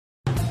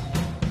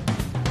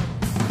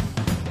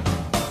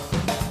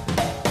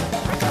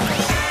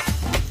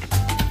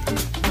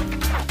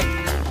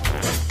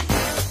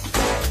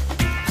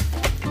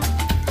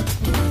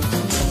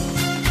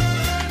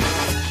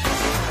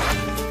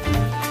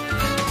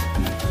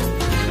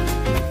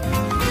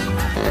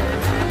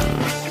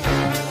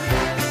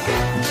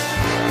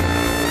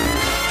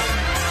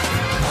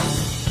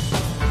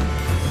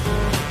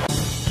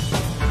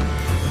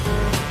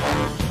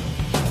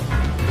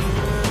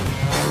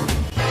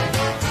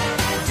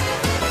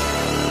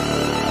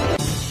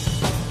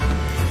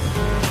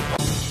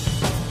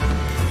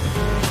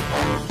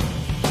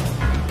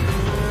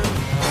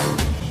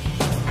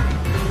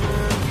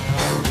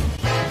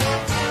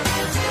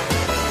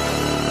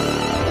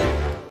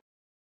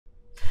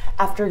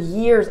After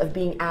years of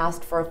being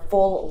asked for a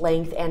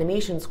full-length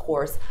animations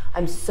course,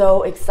 I'm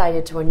so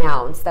excited to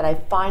announce that I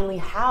finally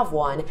have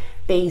one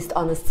based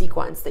on the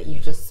sequence that you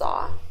just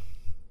saw.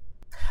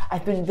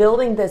 I've been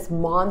building this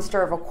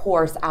monster of a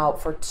course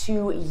out for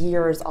 2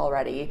 years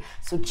already,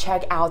 so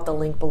check out the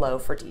link below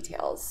for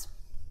details.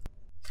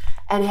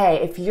 And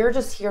hey, if you're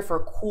just here for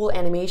a cool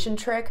animation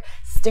trick,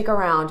 stick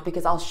around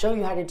because I'll show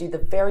you how to do the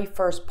very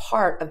first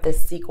part of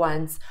this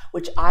sequence,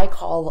 which I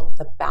call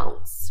the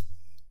bounce.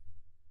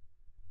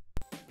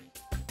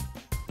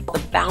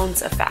 The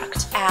bounce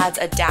effect adds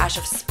a dash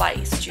of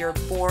spice to your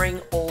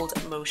boring old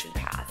motion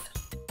path.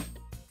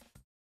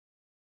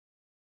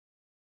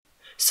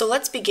 So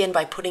let's begin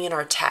by putting in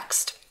our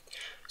text.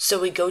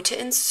 So we go to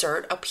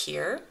Insert up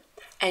here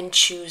and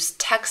choose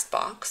Text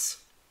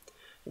Box,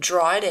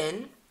 draw it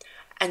in,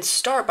 and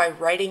start by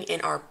writing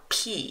in our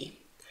P.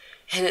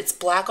 And it's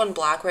black on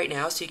black right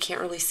now, so you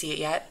can't really see it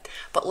yet,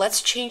 but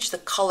let's change the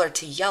color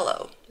to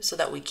yellow so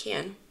that we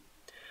can.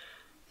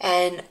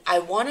 And I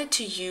wanted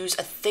to use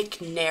a thick,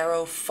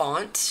 narrow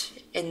font.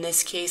 In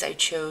this case, I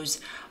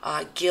chose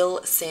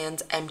Gill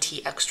Sans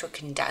MT Extra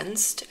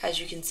Condensed, as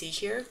you can see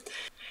here,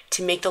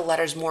 to make the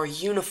letters more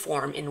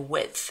uniform in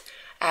width,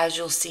 as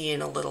you'll see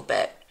in a little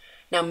bit.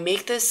 Now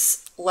make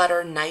this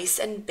letter nice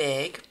and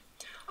big.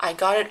 I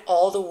got it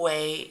all the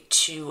way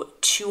to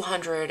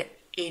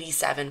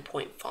 287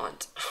 point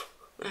font.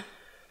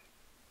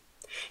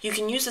 You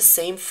can use the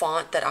same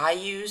font that I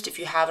used if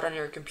you have it on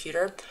your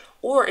computer,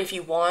 or if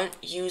you want,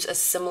 use a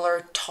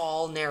similar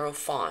tall, narrow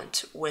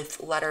font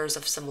with letters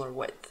of similar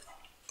width.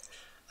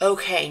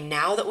 Okay,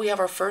 now that we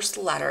have our first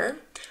letter,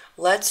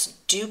 let's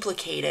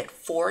duplicate it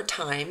 4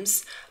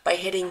 times by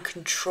hitting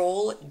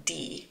Control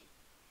D.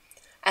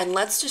 And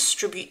let's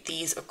distribute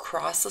these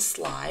across the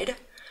slide.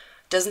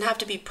 Doesn't have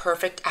to be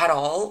perfect at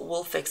all.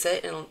 We'll fix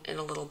it in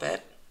a little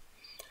bit.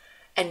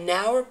 And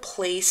now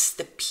replace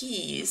the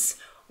P's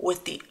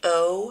with the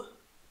O,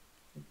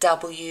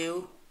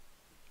 W,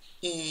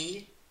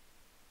 E,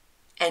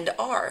 and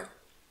R.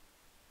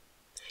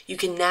 You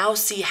can now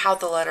see how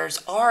the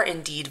letters are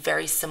indeed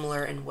very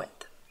similar in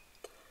width.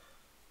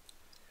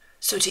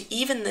 So to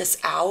even this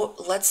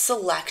out, let's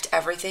select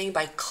everything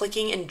by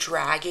clicking and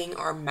dragging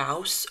our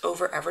mouse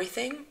over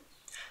everything,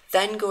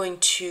 then going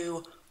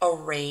to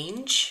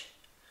Arrange,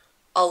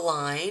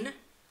 Align,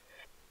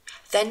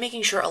 then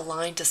making sure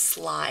Align to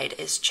Slide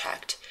is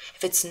checked.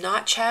 If it's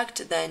not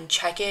checked, then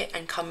check it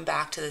and come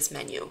back to this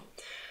menu.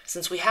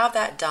 Since we have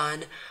that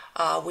done,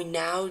 we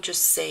now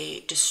just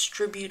say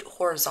Distribute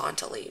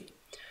Horizontally.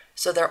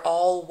 So they're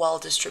all well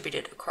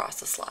distributed across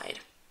the slide.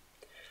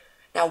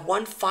 Now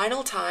one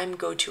final time,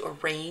 go to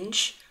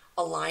Arrange,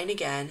 Align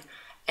again,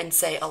 and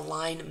say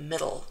Align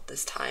Middle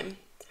this time.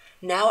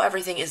 Now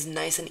everything is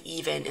nice and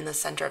even in the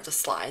center of the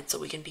slide, so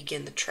we can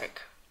begin the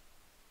trick.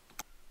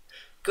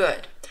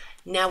 Good.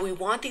 Now we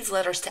want these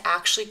letters to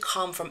actually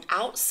come from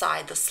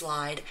outside the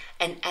slide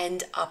and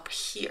end up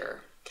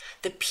here.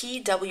 The P,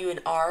 W, and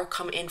R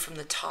come in from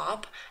the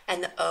top,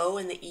 and the O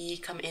and the E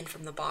come in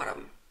from the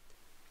bottom.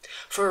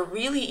 For a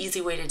really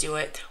easy way to do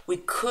it, we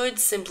could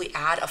simply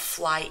add a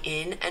fly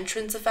in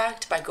entrance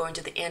effect by going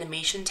to the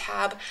animation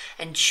tab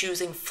and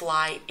choosing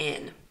fly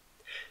in.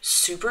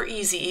 Super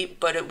easy,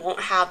 but it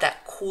won't have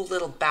that cool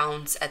little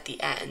bounce at the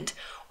end,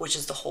 which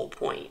is the whole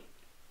point.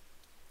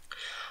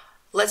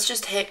 Let's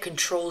just hit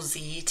Control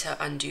Z to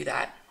undo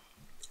that.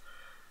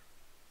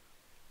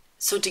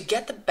 So to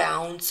get the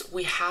bounce,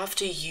 we have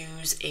to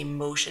use a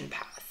motion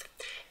path.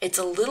 It's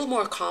a little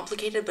more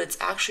complicated, but it's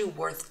actually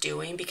worth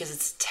doing because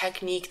it's a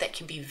technique that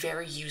can be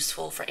very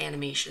useful for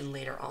animation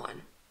later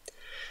on.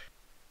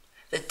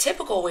 The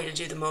typical way to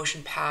do the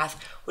motion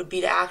path would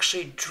be to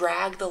actually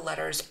drag the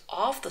letters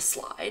off the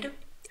slide,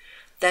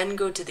 then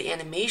go to the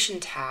animation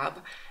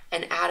tab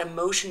and add a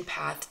motion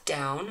path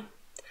down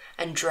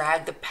and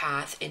drag the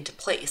path into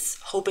place,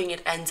 hoping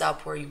it ends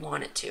up where you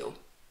want it to.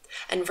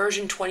 And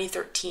version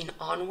 2013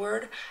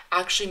 onward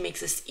actually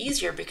makes this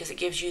easier because it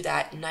gives you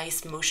that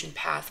nice motion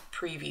path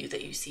preview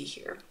that you see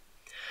here.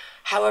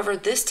 However,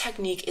 this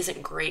technique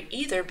isn't great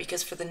either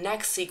because for the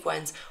next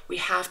sequence, we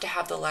have to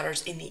have the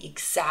letters in the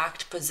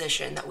exact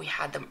position that we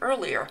had them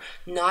earlier,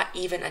 not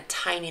even a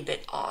tiny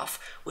bit off,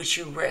 which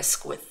you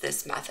risk with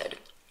this method.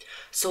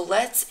 So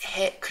let's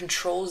hit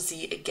Control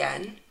Z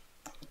again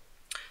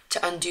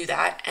to undo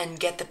that and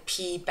get the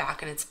P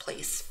back in its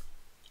place.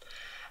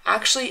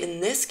 Actually,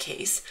 in this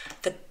case,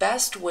 the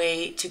best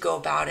way to go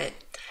about it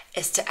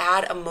is to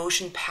add a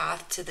motion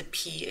path to the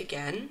P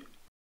again.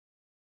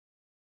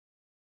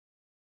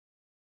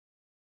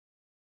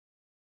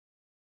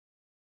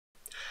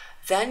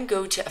 Then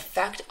go to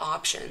Effect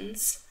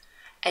Options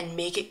and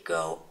make it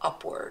go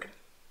upward.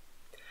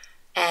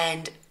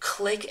 And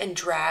click and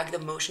drag the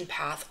motion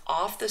path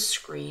off the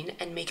screen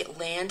and make it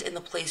land in the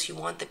place you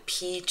want the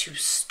P to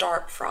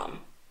start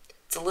from.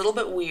 It's a little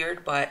bit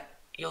weird, but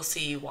you'll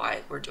see why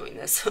we're doing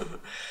this.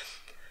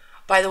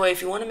 By the way,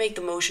 if you want to make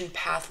the motion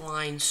path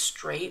line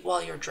straight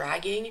while you're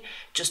dragging,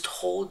 just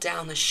hold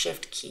down the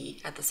Shift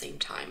key at the same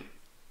time.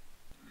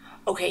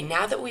 Okay,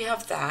 now that we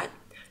have that,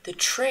 The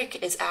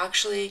trick is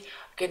actually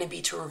going to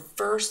be to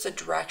reverse the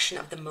direction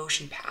of the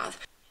motion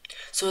path.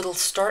 So it'll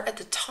start at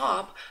the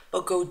top,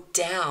 but go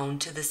down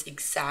to this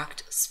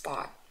exact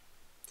spot.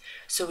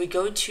 So we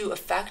go to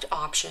Effect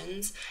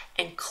Options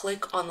and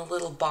click on the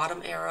little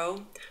bottom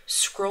arrow,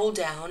 scroll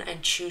down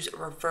and choose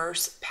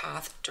Reverse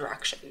Path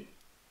Direction.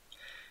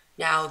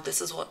 Now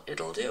this is what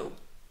it'll do.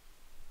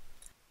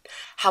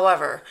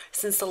 However,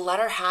 since the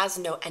letter has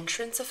no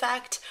entrance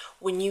effect,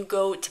 when you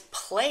go to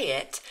play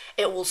it,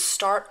 it will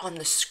start on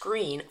the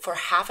screen for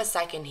half a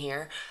second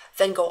here,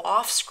 then go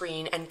off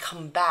screen and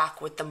come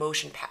back with the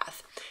motion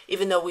path,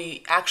 even though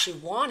we actually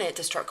want it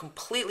to start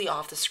completely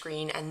off the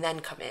screen and then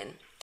come in.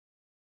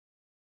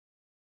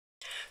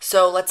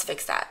 So let's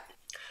fix that.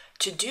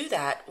 To do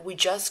that, we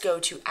just go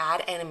to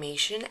Add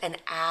Animation and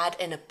add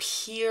an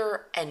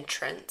Appear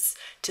entrance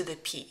to the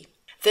P.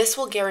 This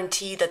will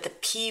guarantee that the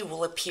P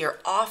will appear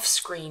off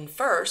screen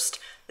first,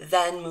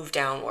 then move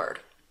downward.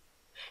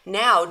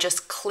 Now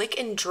just click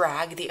and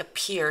drag the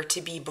Appear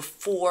to be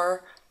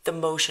before the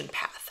motion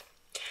path.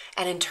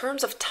 And in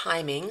terms of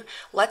timing,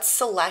 let's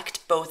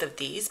select both of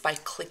these by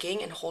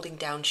clicking and holding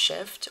down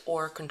Shift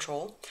or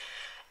Control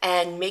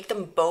and make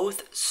them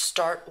both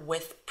start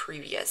with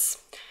previous.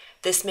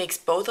 This makes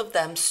both of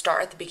them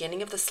start at the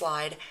beginning of the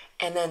slide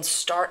and then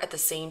start at the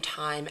same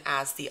time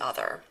as the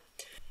other.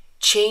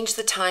 Change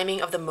the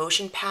timing of the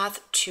motion path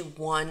to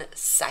 1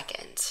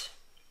 second.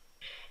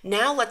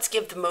 Now let's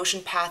give the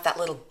motion path that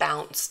little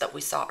bounce that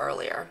we saw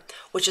earlier,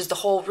 which is the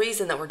whole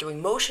reason that we're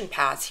doing motion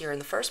paths here in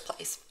the first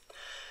place.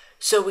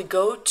 So we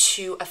go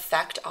to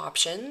Effect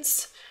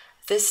Options.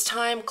 This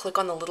time click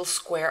on the little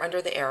square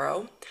under the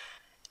arrow,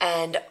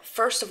 and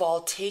first of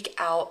all take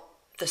out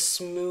the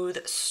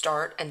smooth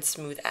start and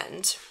smooth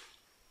end.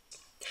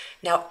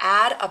 Now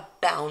add a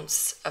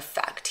bounce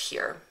effect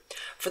here.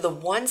 For the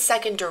 1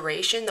 second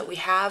duration that we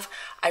have,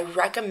 I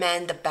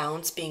recommend the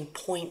bounce being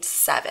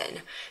 0.7,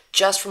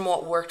 just from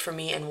what worked for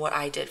me and what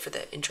I did for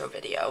the intro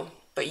video,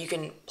 but you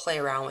can play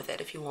around with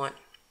it if you want.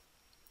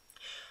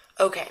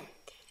 Okay,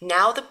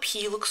 now the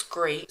P looks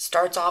great,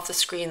 starts off the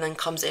screen, then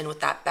comes in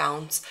with that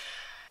bounce.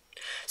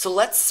 So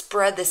let's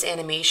spread this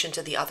animation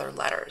to the other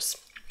letters.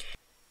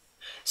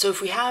 So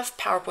if we have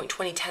PowerPoint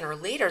 2010 or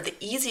later, the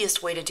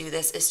easiest way to do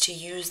this is to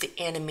use the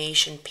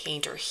animation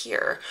painter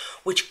here,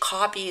 which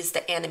copies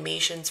the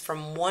animations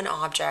from one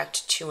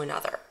object to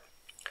another.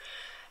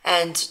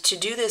 And to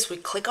do this, we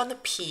click on the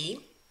P,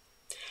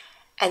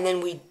 and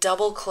then we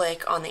double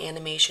click on the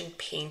animation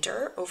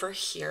painter over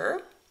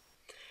here.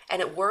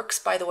 And it works,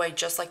 by the way,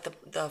 just like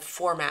the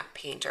format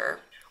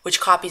painter,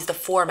 which copies the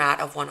format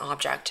of one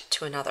object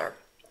to another.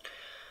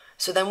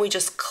 So then we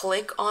just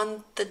click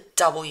on the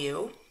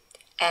W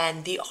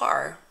and the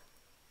R.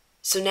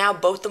 So now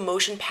both the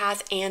motion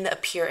path and the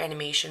appear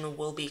animation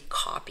will be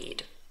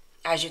copied,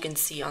 as you can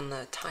see on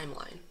the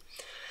timeline.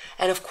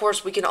 And of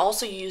course, we can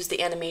also use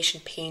the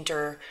animation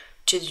painter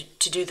to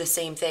do the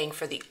same thing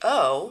for the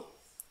O,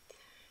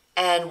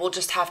 and we'll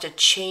just have to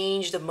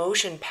change the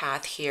motion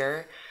path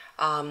here.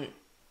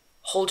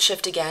 Hold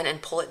Shift again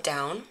and pull it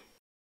down.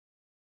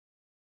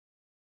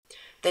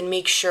 Then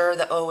make sure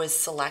the O is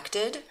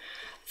selected.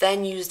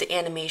 Then use the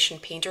animation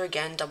painter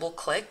again, double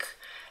click,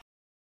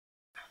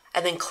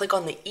 and then click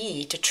on the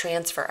E to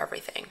transfer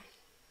everything.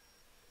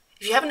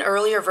 If you have an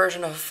earlier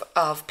version of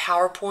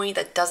PowerPoint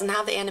that doesn't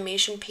have the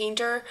animation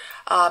painter,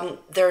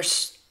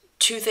 there's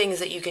two things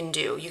that you can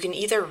do. You can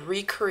either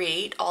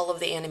recreate all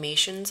of the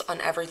animations on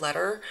every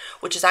letter,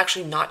 which is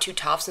actually not too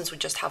tough since we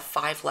just have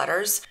 5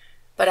 letters,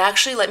 but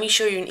actually let me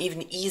show you an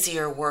even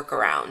easier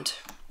workaround.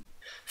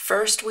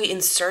 First, we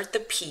insert the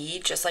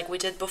P just like we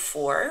did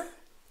before,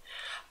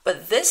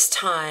 but this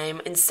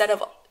time, instead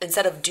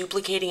of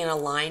duplicating and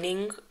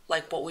aligning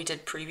like what we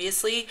did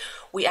previously,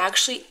 we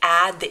actually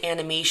add the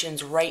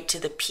animations right to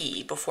the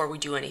P before we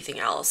do anything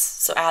else.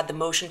 So add the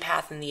motion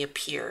path and the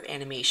appear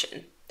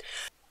animation.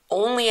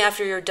 Only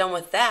after you're done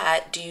with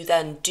that do you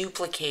then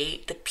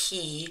duplicate the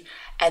P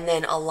and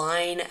then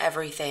align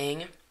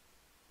everything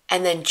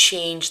and then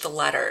change the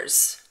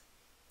letters.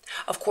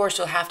 Of course,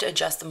 you'll have to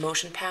adjust the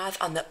motion path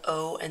on the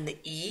O and the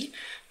E,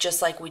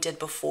 just like we did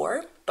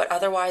before, but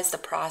otherwise the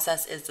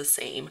process is the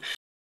same.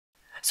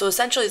 So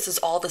essentially this is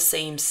all the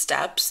same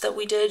steps that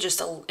we did,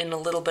 just in a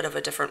little bit of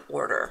a different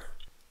order.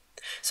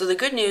 So the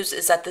good news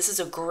is that this is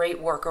a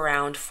great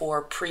workaround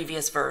for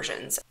previous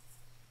versions.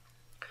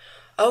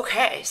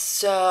 Okay,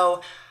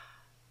 so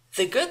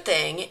the good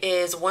thing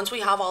is once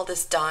we have all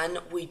this done,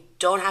 we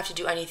don't have to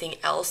do anything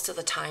else to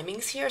the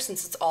timings here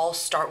since it's all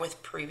start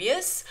with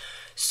previous.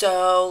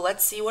 So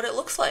let's see what it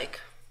looks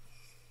like.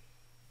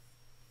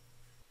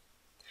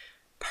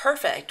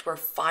 Perfect, we're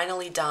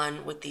finally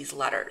done with these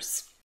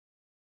letters.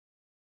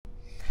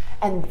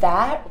 And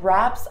that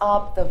wraps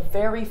up the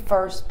very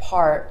first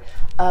part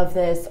of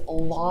this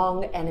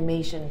long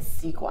animation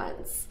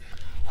sequence.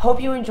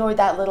 Hope you enjoyed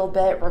that little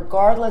bit,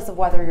 regardless of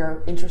whether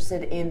you're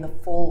interested in the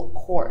full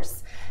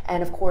course.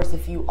 And of course,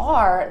 if you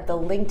are, the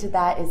link to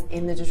that is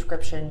in the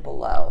description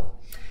below.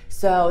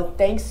 So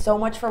thanks so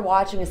much for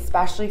watching,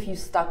 especially if you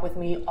stuck with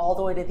me all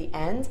the way to the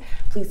end.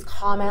 Please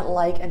comment,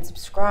 like, and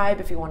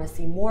subscribe if you want to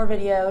see more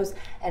videos.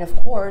 And of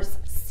course,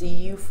 see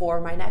you for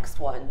my next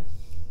one.